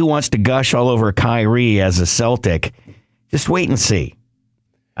everybody who wants to gush all over Kyrie as a Celtic, just wait and see.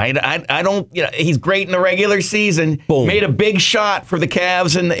 I don't. He's great in the regular season. Boom. Made a big shot for the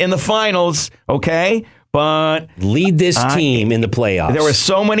Cavs in the finals. Okay. But lead this team in the playoffs. There were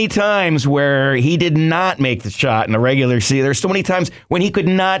so many times where he did not make the shot in the regular season. There's so many times when he could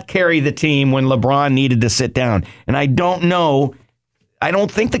not carry the team when LeBron needed to sit down. And I don't know. I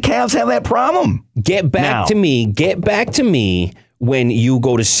don't think the Cavs have that problem. Get back to me when you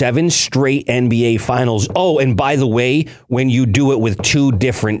go to 7 straight NBA finals. Oh, and by the way, when you do it with 2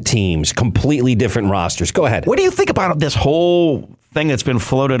 different teams, completely different rosters. Go ahead. What do you think about this whole thing that's been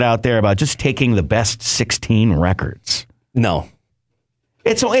floated out there about just taking the best 16 records? No.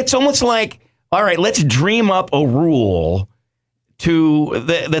 It's almost like, all right, let's dream up a rule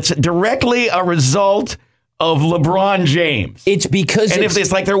that's directly a result of LeBron James. It's because if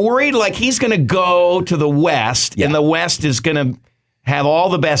it's like they're worried like he's going to go to the West and the West is going to have all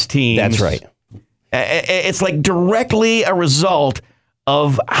the best teams. That's right. It's like directly a result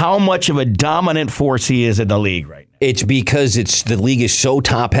of how much of a dominant force he is in the league right now. It's because the league is so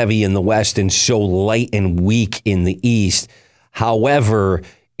top heavy in the West and so light and weak in the East. However,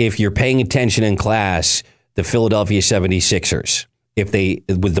 if you're paying attention in class, the Philadelphia 76ers, with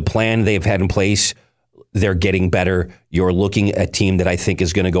the plan they've had in place, they're getting better. You're looking at a team that I think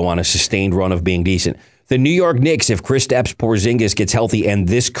is going to go on a sustained run of being decent. The New York Knicks, if Kristaps Porzingis gets healthy and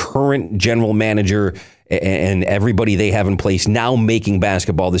this current general manager and everybody they have in place now making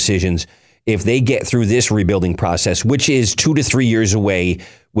basketball decisions, if they get through this rebuilding process, which is 2 to 3 years away,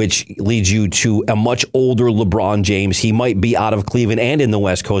 which leads you to a much older LeBron James, he might be out of Cleveland and in the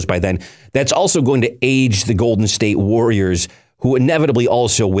West Coast by then. That's also going to age the Golden State Warriors, who inevitably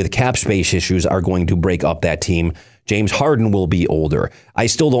also with cap space issues are going to break up that team. James Harden will be older. I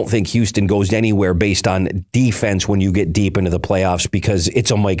still don't think Houston goes anywhere based on defense when you get deep into the playoffs because it's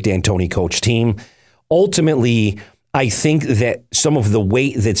a Mike D'Antoni coach team. Ultimately, I think that some of the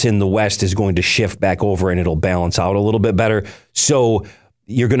weight that's in the West is going to shift back over and it'll balance out a little bit better. So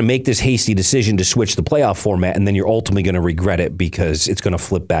you're going to make this hasty decision to switch the playoff format, and then you're ultimately going to regret it because it's going to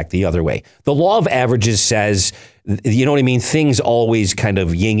flip back the other way. The law of averages says, you know what I mean? Things always kind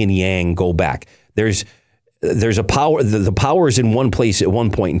of yin and yang go back. There's a power. The power is in one place at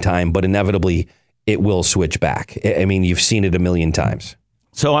one point in time, but inevitably it will switch back. I mean, you've seen it a million times.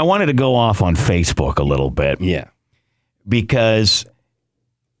 So I wanted to go off on Facebook a little bit. Yeah. Because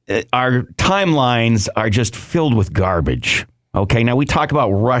our timelines are just filled with garbage. Okay, now we talk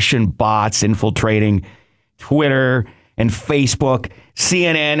about Russian bots infiltrating Twitter and Facebook.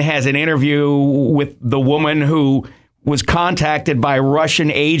 CNN has an interview with the woman who was contacted by Russian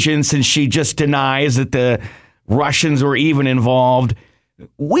agents, and she just denies that the Russians were even involved.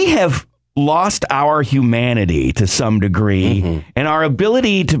 We have lost our humanity to some degree and our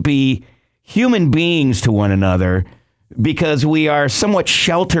ability to be human beings to one another because we are somewhat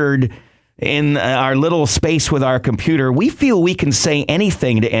sheltered in our little space with our computer. We feel we can say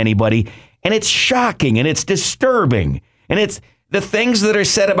anything to anybody, and it's shocking and it's disturbing. And it's the things that are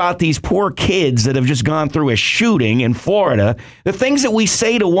said about these poor kids that have just gone through a shooting in Florida, the things that we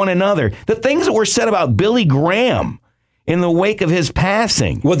say to one another, the things that were said about Billy Graham in the wake of his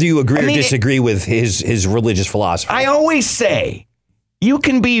passing. Whether you agree or disagree with his religious philosophy. I always say, you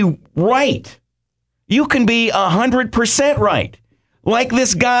can be right. You can be 100% right. Like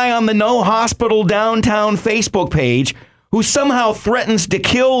this guy on the No Hospital Downtown Facebook page who somehow threatens to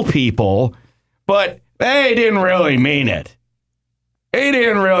kill people, but they didn't really mean it. He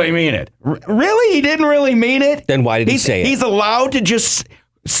didn't really mean it. Really? He didn't really mean it? Then why did he say it? He's allowed to just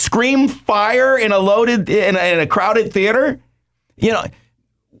scream fire in a crowded theater? You know,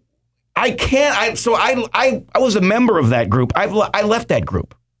 I can't. I was a member of that group. I left that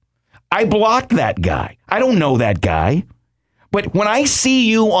group. I blocked that guy. I don't know that guy. But when I see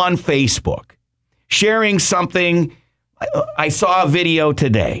you on Facebook sharing something, I saw a video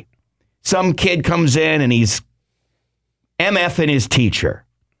today. Some kid comes in and he's MFing his teacher,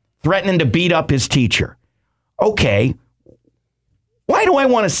 threatening to beat up his teacher. Okay, why do I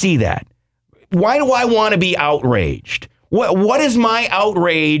want to see that? Why do I want to be outraged? What is my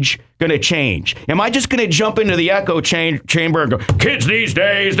outrage going to change? Am I just going to jump into the echo chamber and go, kids these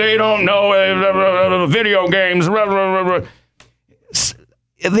days, they don't know video games.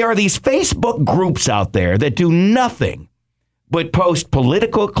 There are these Facebook groups out there that do nothing but post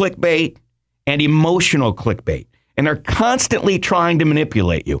political clickbait and emotional clickbait. And they're constantly trying to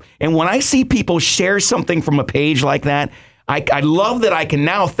manipulate you. And when I see people share something from a page like that, I love that I can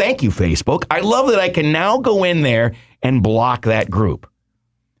now, thank you, Facebook, I love that I can now go in there and block that group.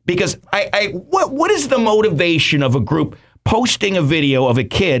 Because what is the motivation of a group posting a video of a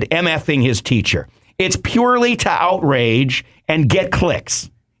kid MFing his teacher? It's purely to outrage and get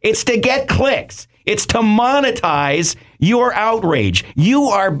clicks. It's to get clicks. It's to monetize your outrage. You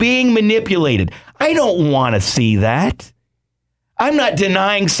are being manipulated. I don't want to see that. I'm not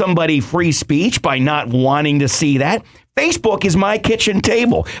denying somebody free speech by not wanting to see that. Facebook is my kitchen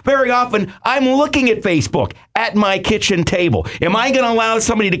table. Very often, I'm looking at Facebook at my kitchen table. Am I going to allow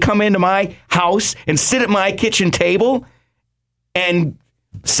somebody to come into my house and sit at my kitchen table and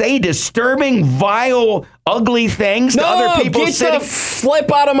say disturbing, vile, ugly things to other people sitting? Get the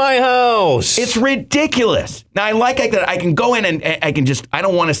flip out of my house. It's ridiculous. Now, I can go in and I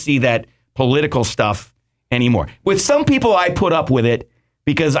don't want to see that political stuff anymore. With some people, I put up with it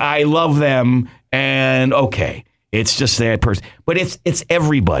because I love them and okay. It's just that person. But it's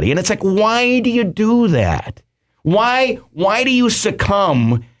everybody. And it's like, why do you do that? Why do you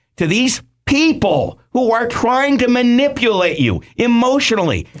succumb to these people who are trying to manipulate you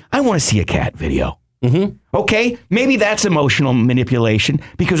emotionally? I want to see a cat video. Mm-hmm. Okay? Maybe that's emotional manipulation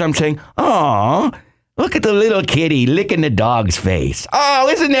because I'm saying, oh, look at the little kitty licking the dog's face. Oh,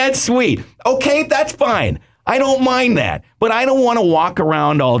 isn't that sweet? Okay, that's fine. I don't mind that. But I don't want to walk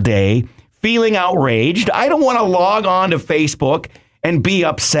around all day feeling outraged. I don't want to log on to Facebook and be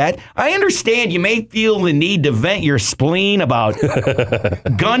upset. I understand you may feel the need to vent your spleen about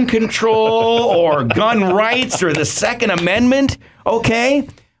gun control or gun rights or the Second Amendment, okay?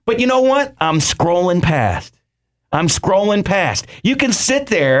 But you know what? I'm scrolling past. You can sit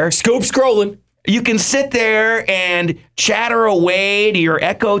there. Scoop scrolling. You can sit there and chatter away to your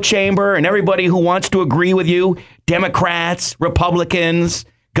echo chamber and everybody who wants to agree with you, Democrats, Republicans,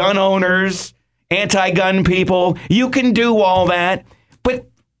 gun owners, anti-gun people. You can do all that, but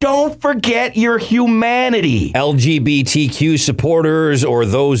don't forget your humanity. LGBTQ supporters or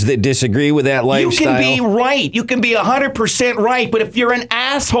those that disagree with that lifestyle. You can be right. You can be 100% right, but if you're an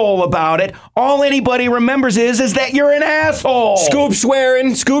asshole about it, all anybody remembers is that you're an asshole. Scoop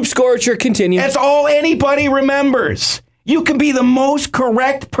swearing, scoop scorcher, continue. That's all anybody remembers. You can be the most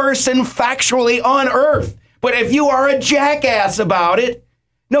correct person factually on earth, but if you are a jackass about it,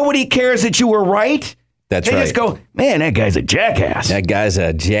 nobody cares that you were right. That's right. They right. just go, man, that guy's a jackass. That guy's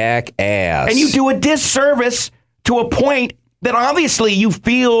a jackass. And you do a disservice to a point that obviously you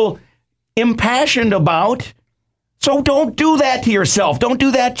feel impassioned about. So don't do that to yourself. Don't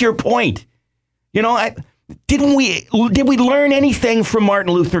do that to your point. You know, did we learn anything from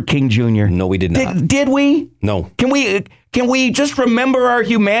Martin Luther King Jr.? No, we did not. Did we? No. Can we just remember our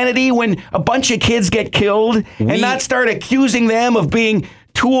humanity when a bunch of kids get killed and not start accusing them of being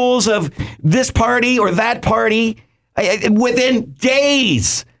tools of this party or that party within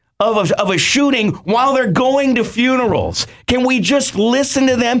days of a shooting while they're going to funerals? Can we just listen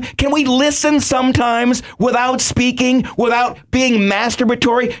to them? Can we listen sometimes without speaking, without being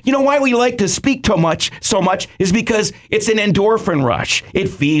masturbatory? You know why we like to speak so much is because it's an endorphin rush. It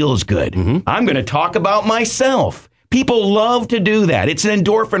feels good. Mm-hmm. I'm going to talk about myself. People love to do that. It's an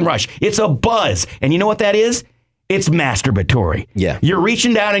endorphin rush. It's a buzz. And you know what that is? It's masturbatory. Yeah. You're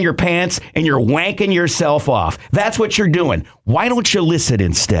reaching down in your pants and you're wanking yourself off. That's what you're doing. Why don't you listen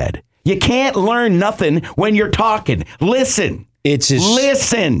instead? You can't learn nothing when you're talking. Listen.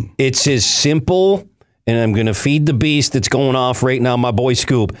 Listen. It's as simple, and I'm going to feed the beast that's going off right now, my boy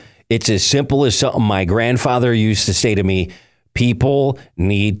Scoop. It's as simple as something my grandfather used to say to me. People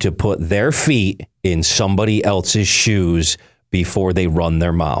need to put their feet in somebody else's shoes before they run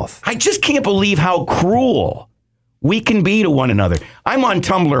their mouth. I just can't believe how cruel we can be to one another. I'm on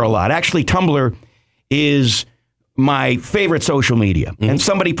Tumblr a lot. Actually, Tumblr is my favorite social media. Mm-hmm. And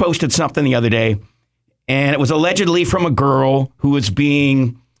somebody posted something the other day, and it was allegedly from a girl who was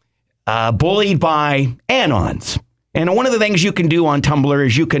being bullied by Anons. And one of the things you can do on Tumblr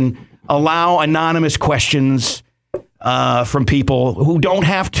is you can allow anonymous questions from people who don't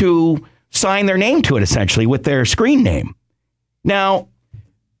have to sign their name to it, essentially, with their screen name. Now,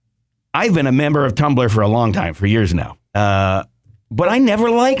 I've been a member of Tumblr for a long time, for years now. But I never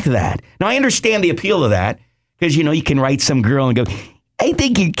liked that. Now, I understand the appeal of that because, you know, you can write some girl and go, I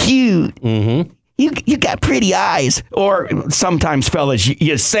think you're cute. Mm-hmm. You got pretty eyes. Or sometimes, fellas,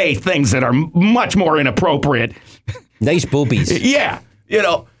 you say things that are much more inappropriate. Nice boobies. Yeah. You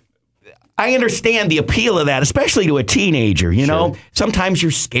know, I understand the appeal of that, especially to a teenager. You know, sometimes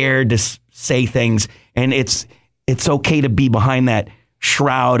you're scared to say things, and it's okay to be behind that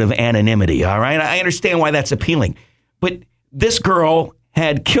shroud of anonymity, all right? I understand why that's appealing. But this girl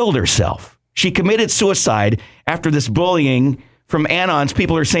had killed herself. She committed suicide after this bullying from Anons.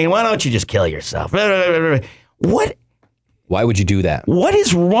 People are saying, why don't you just kill yourself? What? Why would you do that? What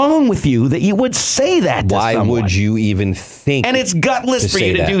is wrong with you that you would say that to someone? Why would you even think? And it's gutless for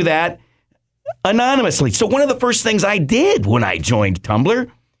you to do that anonymously. So one of the first things I did when I joined Tumblr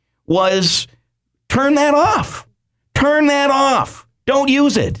was turn that off. Turn that off. Don't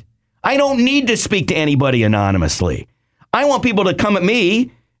use it. I don't need to speak to anybody anonymously. I want people to come at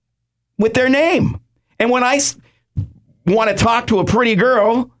me with their name. And when I want to talk to a pretty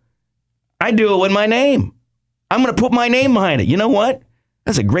girl, I do it with my name. I'm going to put my name behind it. You know what?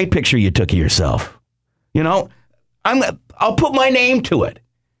 That's a great picture you took of yourself. You know, I'll put my name to it.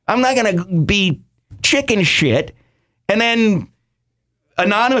 I'm not going to be chicken shit and then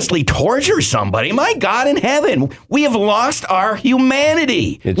anonymously torture somebody. My God in heaven, we have lost our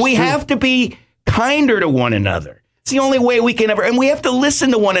humanity. We have to be kinder to one another. It's the only way we can ever, and we have to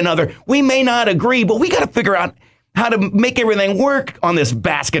listen to one another. We may not agree, but we got to figure out how to make everything work on this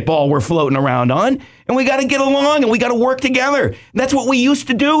basketball we're floating around on. And we got to get along and we got to work together. And that's what we used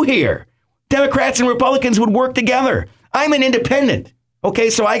to do here. Democrats and Republicans would work together. I'm an independent. Okay,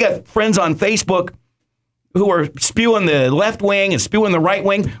 so I got friends on Facebook who are spewing the left wing and spewing the right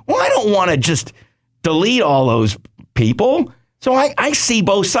wing. Well, I don't want to just delete all those people. So I see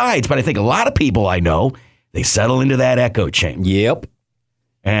both sides, but I think a lot of people I know, they settle into that echo chamber. Yep.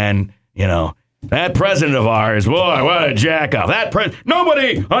 And, you know, That president of ours, boy, what a jack-off.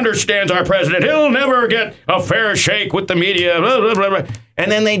 Nobody understands our president. He'll never get a fair shake with the media. Blah, blah, blah, blah.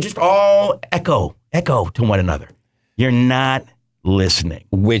 And then they just all echo to one another. You're not listening.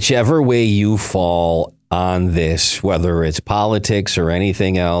 Whichever way you fall on this, whether it's politics or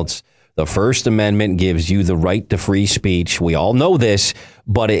anything else, the First Amendment gives you the right to free speech. We all know this,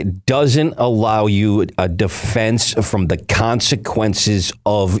 but it doesn't allow you a defense from the consequences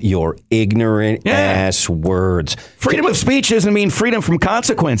of your ignorant ass words. Freedom of speech doesn't mean freedom from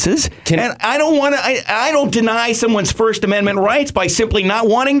consequences. And I don't deny someone's First Amendment rights by simply not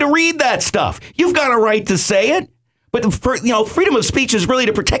wanting to read that stuff. You've got a right to say it. But freedom of speech is really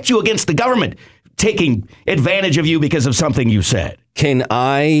to protect you against the government taking advantage of you because of something you said. Can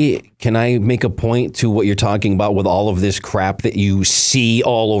I make a point to what you're talking about with all of this crap that you see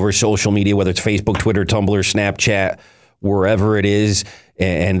all over social media, whether it's Facebook, Twitter, Tumblr, Snapchat, wherever it is,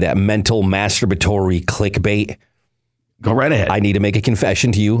 and that mental masturbatory clickbait? Go right ahead. I need to make a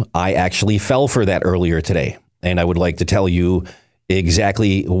confession to you. I actually fell for that earlier today, and I would like to tell you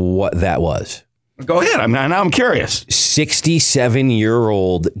exactly what that was. Go ahead. I'm curious.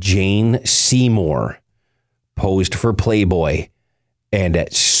 67-year-old Jane Seymour posed for Playboy, and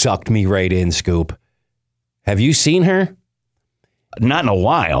it sucked me right in, Scoop. Have you seen her? Not in a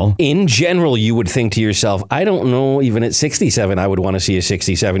while. In general, you would think to yourself, I don't know, even at 67, I would want to see a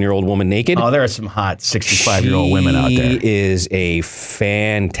 67-year-old woman naked. Oh, there are some hot 65-year-old women out there. She is a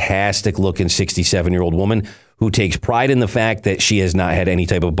fantastic-looking 67-year-old woman who takes pride in the fact that she has not had any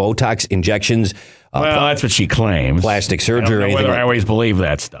type of Botox injections. Well, that's what she claims. Plastic surgery. I don't know whether I always believe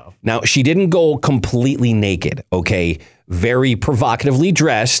that stuff. Now, she didn't go completely naked, okay? Very provocatively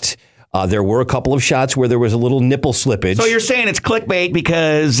dressed. There were a couple of shots where there was a little nipple slippage. So you're saying it's clickbait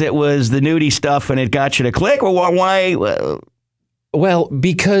because it was the nudie stuff and it got you to click? Or why? Well,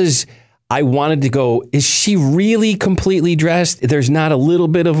 because I wanted to go, is she really completely dressed? There's not a little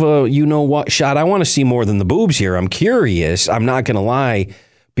bit of a you-know-what shot. I want to see more than the boobs here. I'm curious. I'm not going to lie.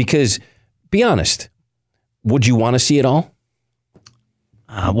 Because, be honest, would you want to see it all?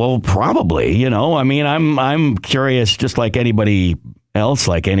 Well, probably. I'm curious just like anybody else,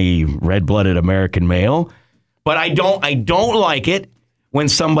 like any red-blooded American male. But I don't like it when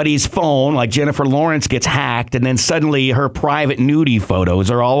somebody's phone, like Jennifer Lawrence, gets hacked and then suddenly her private nudie photos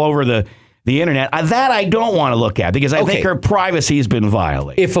are all over the internet. That I don't want to look at because I think her privacy has been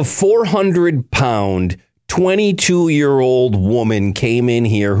violated. If a 400-pound, 22-year-old woman came in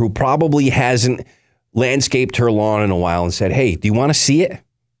here who probably hasn't landscaped her lawn in a while and said, hey, do you want to see it?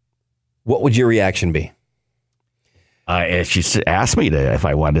 What would your reaction be? If she asked me if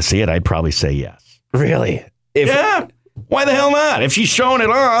I wanted to see it, I'd probably say yes. Really? Yeah. Why the hell not? If she's showing it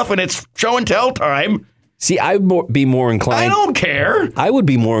off and it's show and tell time. See, I would be more inclined. I don't care. I would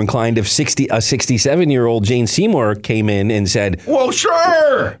be more inclined if a 67-year-old Jane Seymour came in and said, well,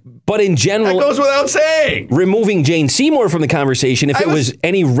 sure. But in general, that goes without saying. Removing Jane Seymour from the conversation, if it was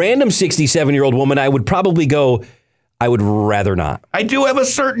any random 67-year-old woman, I would probably go, I would rather not. I do have a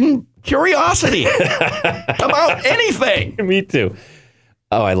certain curiosity about anything. Me too.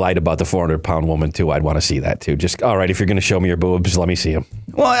 Oh, I lied about the 400-pound woman, too. I'd want to see that, too. Just, all right, if you're going to show me your boobs, let me see them.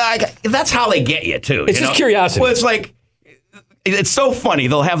 Well, that's how they get you, too. It's just curiosity. Well, it's like, it's so funny.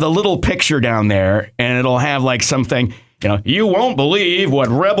 They'll have the little picture down there, and it'll have like something, you won't believe what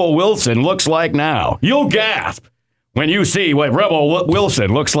Rebel Wilson looks like now. You'll gasp when you see what Rebel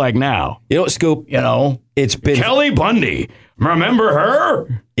Wilson looks like now. You know what, Scoop? It's been Kelly Bundy. Remember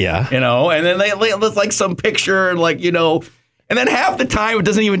her? Yeah. And then it's like some picture and and then half the time it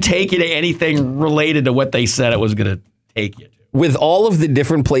doesn't even take you to anything related to what they said it was going to take you to. With all of the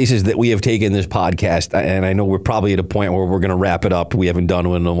different places that we have taken this podcast, and I know we're probably at a point where we're going to wrap it up. We haven't done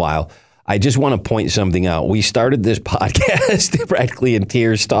one in a while. I just want to point something out. We started this podcast practically in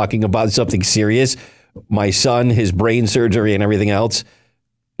tears talking about something serious. My son, his brain surgery and everything else.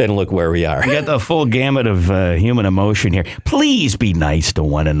 And look where we are. We got the full gamut of human emotion here. Please be nice to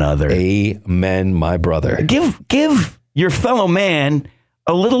one another. Amen, my brother. Give your fellow man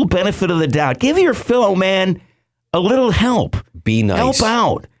a little benefit of the doubt. Give your fellow man a little help. Be nice. Help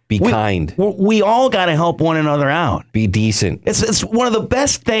out. Be kind. We all got to help one another out. Be decent. It's one of the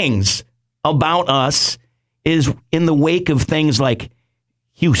best things about us is in the wake of things like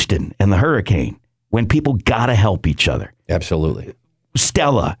Houston and the hurricane, when people got to help each other. Absolutely.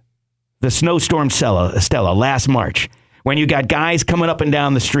 Stella, the snowstorm Stella last March, when you got guys coming up and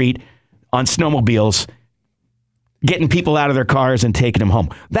down the street on snowmobiles getting people out of their cars and taking them home.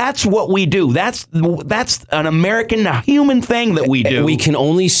 That's what we do. That's an American human thing that we do. We can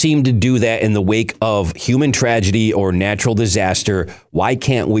only seem to do that in the wake of human tragedy or natural disaster. Why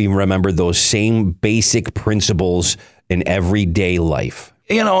can't we remember those same basic principles in everyday life?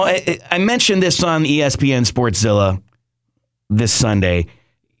 You know, I mentioned this on ESPN Sportszilla this Sunday.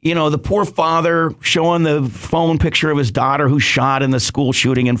 You know, the poor father showing the phone picture of his daughter who's shot in the school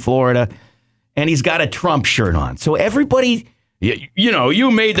shooting in Florida, and he's got a Trump shirt on. So everybody, you know,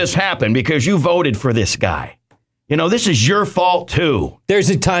 you made this happen because you voted for this guy. You know, this is your fault too. There's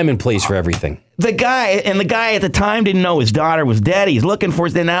a time and place for everything. The guy at the time didn't know his daughter was dead. He's looking for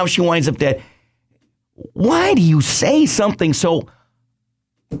her. Now she winds up dead. Why do you say something so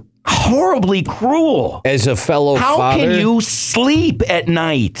horribly cruel? As a fellow How father, can you sleep at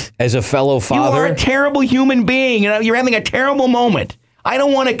night? as a fellow father, You are a terrible human being. You know, you're having a terrible moment. I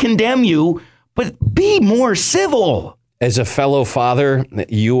don't want to condemn you, but be more civil. as a fellow father,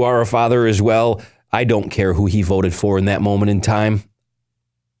 you are a father as well. I don't care who he voted for in that moment in time.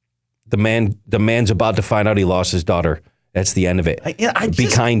 The man's about to find out he lost his daughter. That's the end of it. Be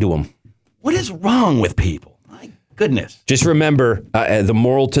kind to him. What is wrong with people? My goodness. Just remember, the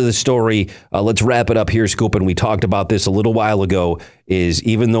moral to the story, let's wrap it up here, Scoop, and we talked about this a little while ago, is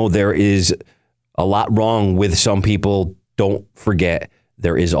even though there is a lot wrong with some people, don't forget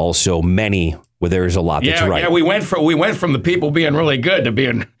there is also many where there is a lot that's right. Yeah, we went from the people being really good to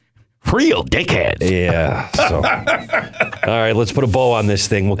being Real dickheads. Yeah. So. All right, let's put a bow on this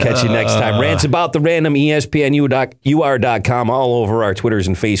thing. We'll catch you next time. Rants about the random, ESPNUR.com, all over our Twitters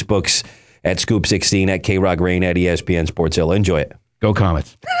and Facebooks, at Scoop16, at KRock Rain, at ESPN Sportszilla. Enjoy it. Go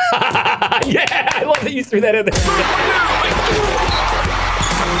Comets. Yeah, I love that you threw that in there.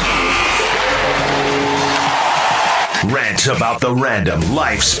 Rants about the random,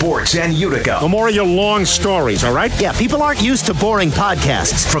 life, sports, and Utica. No more of your long stories, all right? Yeah, people aren't used to boring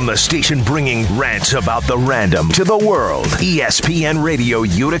podcasts. From the station bringing rants about the random to the world. ESPN Radio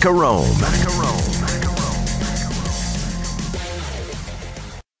Utica Rome.